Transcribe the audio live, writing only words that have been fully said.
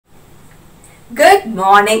Good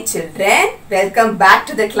morning children. Welcome back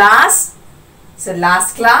to the class. So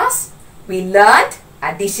last class we learned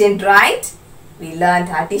addition, right? We learned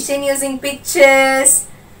addition using pictures,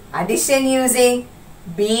 addition using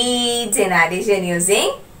beads and addition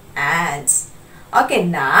using ants. Okay,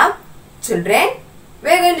 now children, we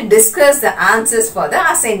are going to discuss the answers for the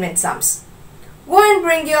assignment sums. Go and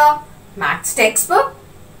bring your maths textbook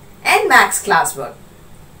and maths classwork.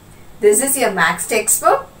 This is your maths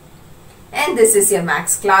textbook and this is your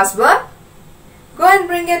maths classwork. Go and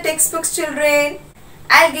bring your textbooks, children.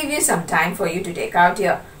 I'll give you some time for you to take out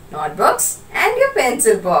your notebooks and your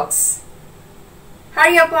pencil box.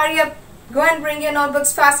 Hurry up, hurry up. Go and bring your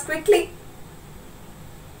notebooks fast, quickly.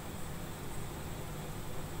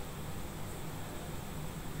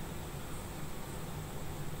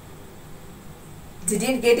 Did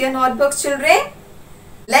you get your notebooks, children?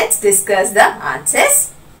 Let's discuss the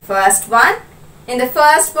answers. First one. In the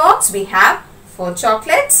first box, we have 4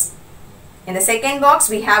 chocolates. In the second box,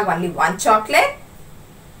 we have only 1 chocolate.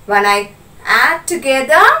 When I add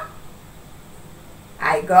together,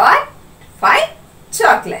 I got 5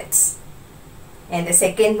 chocolates. In the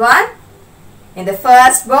second one, in the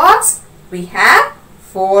first box, we have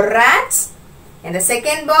 4 rats. In the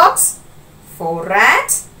second box, 4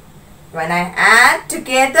 rats. When I add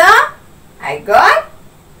together, I got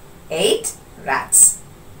 8 rats.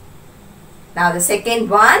 Now the second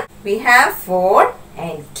one, we have 4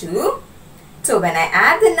 and 2. So when I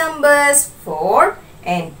add the numbers 4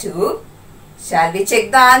 and 2, shall we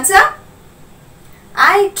check the answer?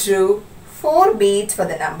 I drew 4 beads for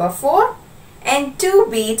the number 4 and 2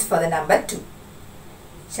 beads for the number 2.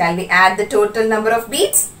 Shall we add the total number of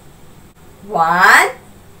beads? 1,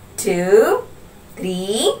 2,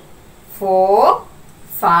 3, 4,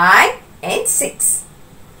 5 and 6.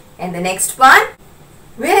 And the next one,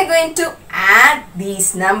 we are going to add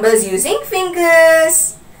these numbers using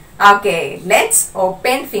fingers. Okay, let's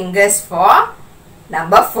open fingers for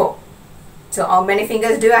number 4. So how many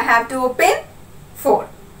fingers do I have to open? 4.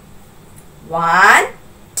 1,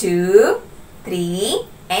 2, 3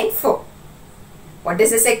 and 4. What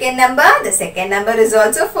is the second number? The second number is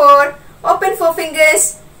also 4. Open 4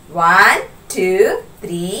 fingers. 1, 2,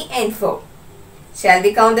 3 and 4. Shall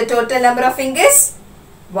we count the total number of fingers?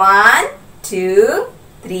 1, 2,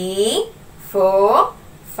 3, 4,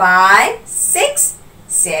 5, 6,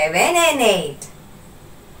 7 and 8.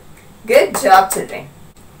 Good job, children.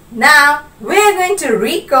 Now we are going to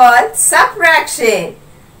recall subtraction.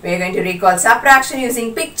 We are going to recall subtraction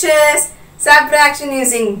using pictures, subtraction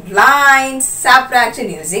using lines,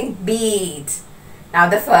 subtraction using beads. Now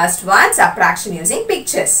the first one, subtraction using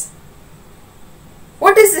pictures.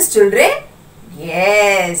 What is this, children?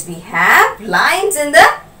 Yes, we have lines in the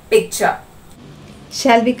picture.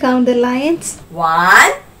 Shall we count the lines?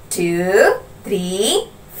 1, 2, 3,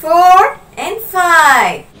 4 and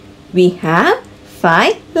 5. We have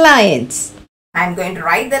 5 lines. I am going to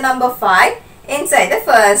write the number 5 inside the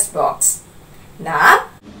first box. Now,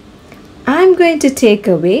 I am going to take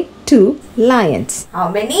away 2 lions. How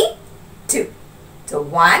many? 2. So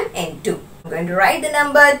 1 and 2. I am going to write the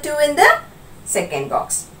number 2 in the second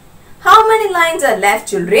box. How many lines are left,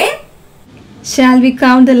 children? Shall we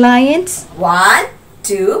count the lions? 1,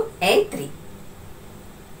 2 and 3.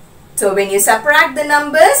 So when you subtract the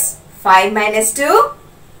numbers 5 minus 2,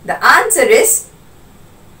 the answer is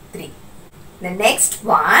 3. The next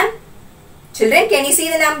one, children, can you see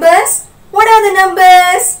the numbers? What are the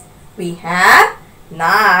numbers? We have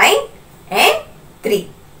 9 and 3.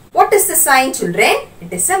 What is the sign, children?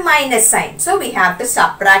 It is a minus sign. So we have to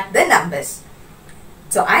subtract the numbers.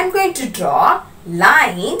 So I am going to draw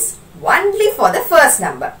lines only for the first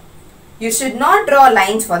number. You should not draw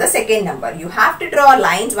lines for the second number. You have to draw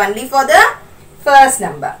lines only for the first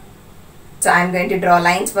number. So I am going to draw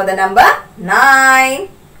lines for the number 9.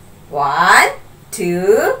 1,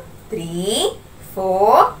 2, 3,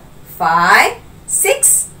 4, 5,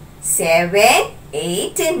 6, 7,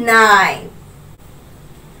 8 and 9.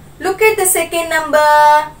 Look at the second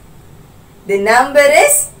number. The number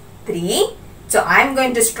is 3. So I am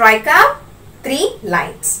going to strike out 3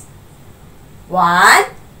 lines. 1,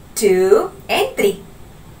 2 and 3.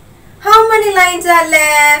 How many lines are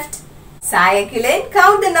left? Sayakilan,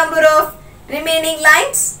 count the number of remaining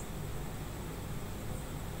lines.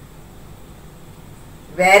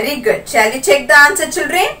 Very good. Shall we check the answer,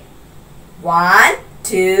 children? 1,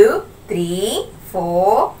 2, 3,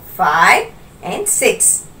 4, 5 and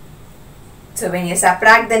 6. So when you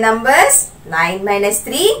subtract the numbers, 9 minus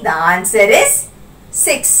 3, the answer is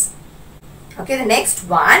 6. Okay, the next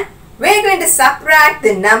one, we are going to subtract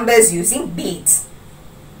the numbers using beads.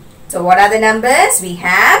 So what are the numbers? We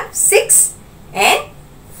have 6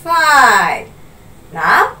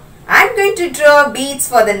 to draw beads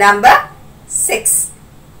for the number 6.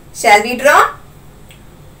 Shall we draw?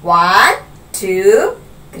 1, 2,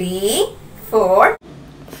 3, 4,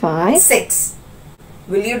 5, 6.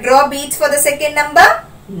 Will you draw beads for the second number?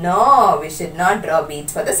 No, we should not draw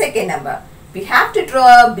beads for the second number. We have to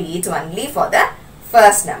draw beads only for the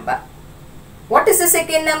first number. What is the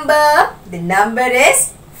second number? The number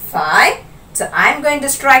is 5. So I am going to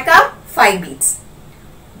strike out 5 beads.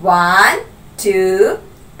 1, 2,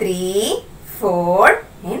 3, 4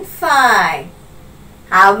 and 5.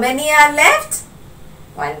 How many are left?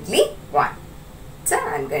 Only 1. So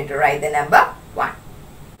I am going to write the number 1.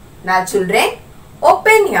 Now children,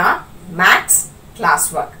 open your maths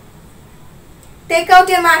classwork. Take out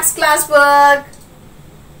your maths classwork.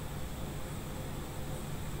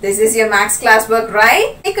 This is your maths classwork,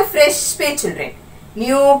 right? Take a fresh page, children.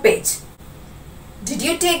 New page. Did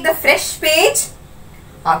you take the fresh page?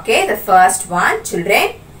 Okay, the first one,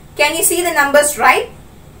 children. Can you see the numbers right?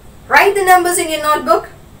 Write the numbers in your notebook.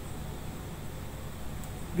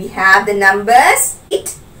 We have the numbers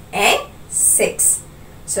 8 and 6.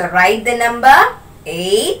 So write the number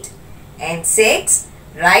 8 and 6.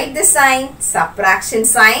 Write the sign, subtraction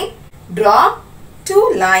sign. Draw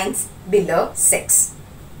 2 lines below 6.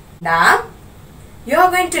 Now, you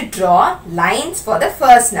are going to draw lines for the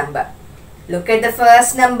first number. Look at the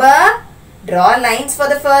first number. Draw lines for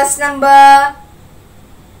the first number.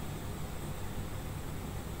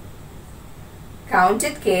 Count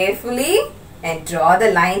it carefully and draw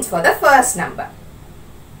the lines for the first number.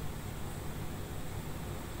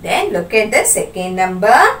 Then look at the second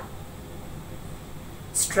number.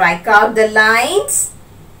 Strike out the lines.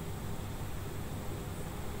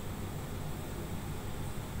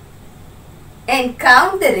 And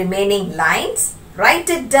count the remaining lines. Write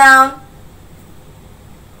it down.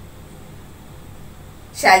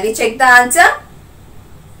 Shall we check the answer?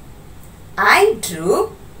 I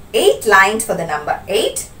drew 8 lines for the number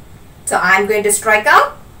 8. So I am going to strike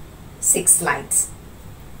out 6 lines.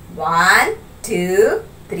 1, 2,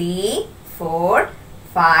 3, 4,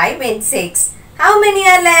 5 and 6. How many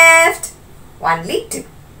are left? Only 2.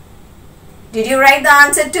 Did you write the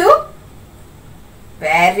answer too?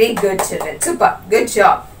 Very good children. Super. Good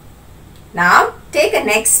job. Now take a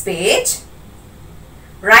next page.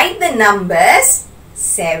 Write the numbers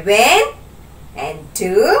 7 and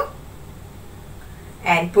 2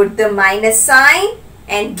 and put the minus sign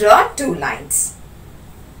and draw 2 lines.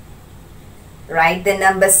 Write the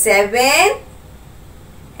number 7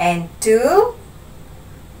 and 2.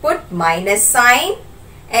 Put minus sign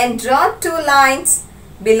and draw 2 lines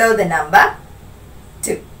below the number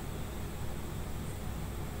 2.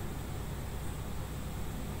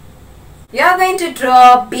 You are going to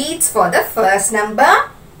draw beads for the first number.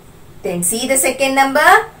 Then see the second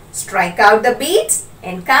number. Strike out the beads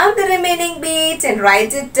and count the remaining beads and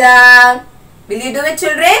write it down. Will you do it,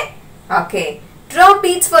 children? Okay. Draw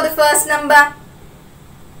beads for the first number.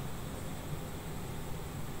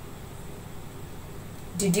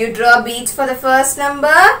 Did you draw beads for the first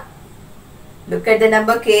number? Look at the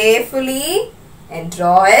number carefully and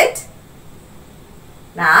draw it.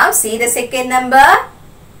 Now see the second number.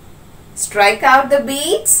 Strike out the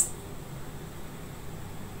beads.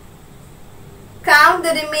 Count the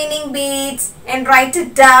remaining beads and write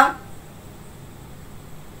it down.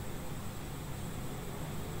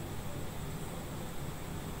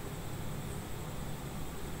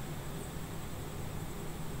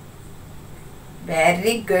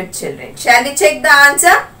 Very good children. Shall we check the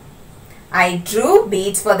answer? I drew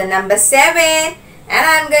beads for the number 7 and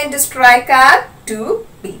I am going to strike out 2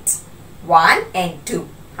 beads. 1 and 2.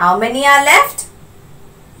 How many are left?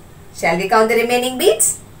 Shall we count the remaining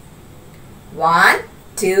beads? 1,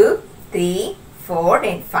 2, 3, 4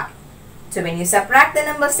 and 5. So when you subtract the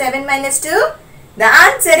number 7 minus 2, the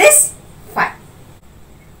answer is 5.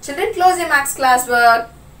 Children, close your maths classwork.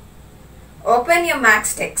 Open your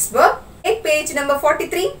maths textbook. Take page number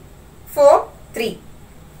 43, 4, 3.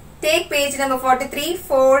 Take page number 43,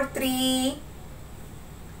 4, 3.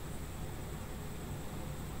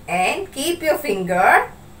 And keep your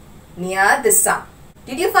finger near the sum.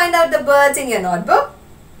 Did you find out the birds in your notebook?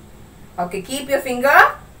 Okay, keep your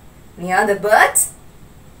finger near the birds.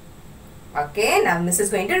 Okay, now Miss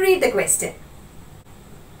is going to read the question.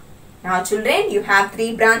 Now children, you have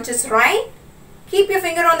 3 branches, right? Keep your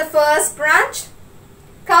finger on the first branch.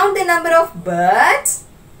 Count the number of birds.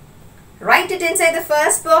 Write it inside the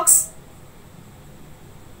first box.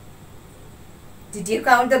 Did you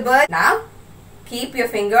count the bird? Now, keep your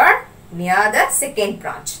finger near the second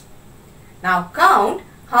branch. Now, count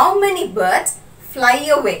how many birds fly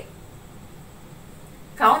away.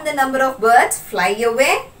 Count the number of birds fly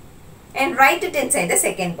away. and write it inside the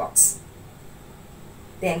second box.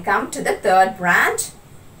 Then come to the third branch.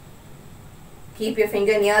 Keep your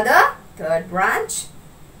finger near the third branch.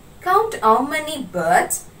 Count how many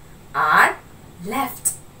birds are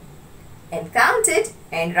left and count it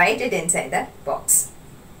and write it inside the box.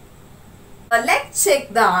 Let's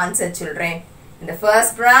check the answer, children. In the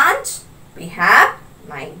first branch, we have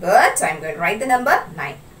 9 birds. So, I am going to write the number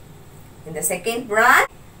 9. In the second branch,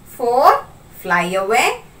 4 fly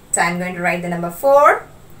away. So, I am going to write the number 4.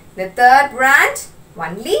 The third branch,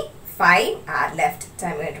 only 5 are left. So,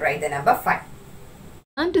 I am going to write the number 5.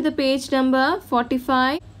 On to the page number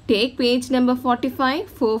 45. Take page number 45,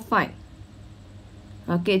 4, 5.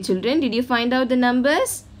 Okay, children, did you find out the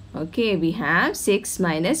numbers? Okay, we have 6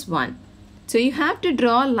 minus 1. So, you have to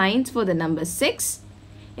draw lines for the number 6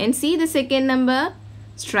 and see the second number.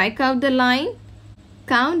 Strike out the line,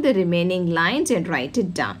 count the remaining lines and write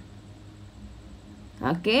it down.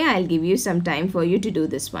 Okay, I'll give you some time for you to do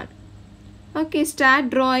this one. Okay, start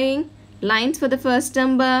drawing lines for the first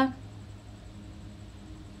number.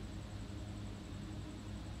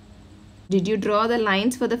 Did you draw the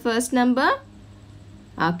lines for the first number?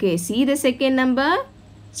 Okay, see the second number.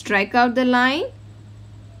 Strike out the line.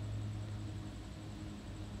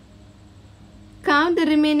 Count the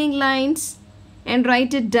remaining lines and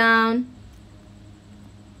write it down.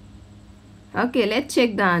 Okay, let's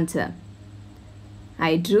check the answer.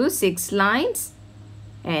 I drew 6 lines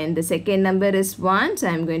and the second number is 1. So,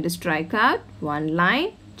 I am going to strike out 1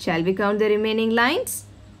 line. Shall we count the remaining lines?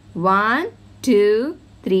 1, 2,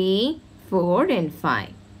 3, 4 and 5.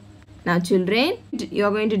 Now, children, you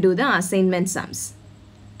are going to do the assignment sums.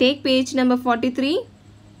 Take page number 43.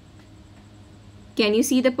 Can you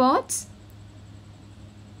see the pots?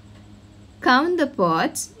 Count the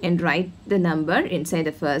pots and write the number inside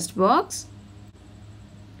the first box.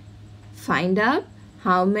 Find out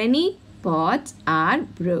how many pots are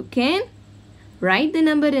broken. Write the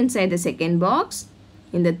number inside the second box.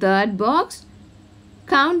 In the third box,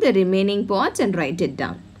 count the remaining pots and write it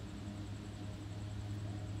down.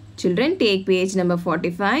 Children, take page number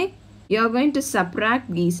 45. You are going to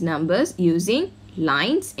subtract these numbers using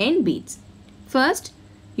lines and beads. First,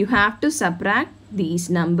 you have to subtract these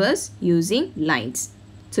numbers using lines.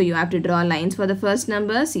 So, you have to draw lines for the first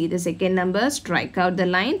number, see the second number, strike out the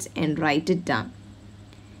lines and write it down.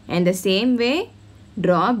 And the same way,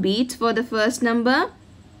 draw beads for the first number,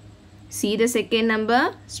 see the second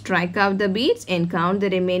number, strike out the beads and count the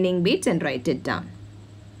remaining beads and write it down.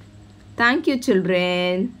 Thank you,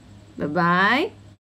 children. Bye-bye.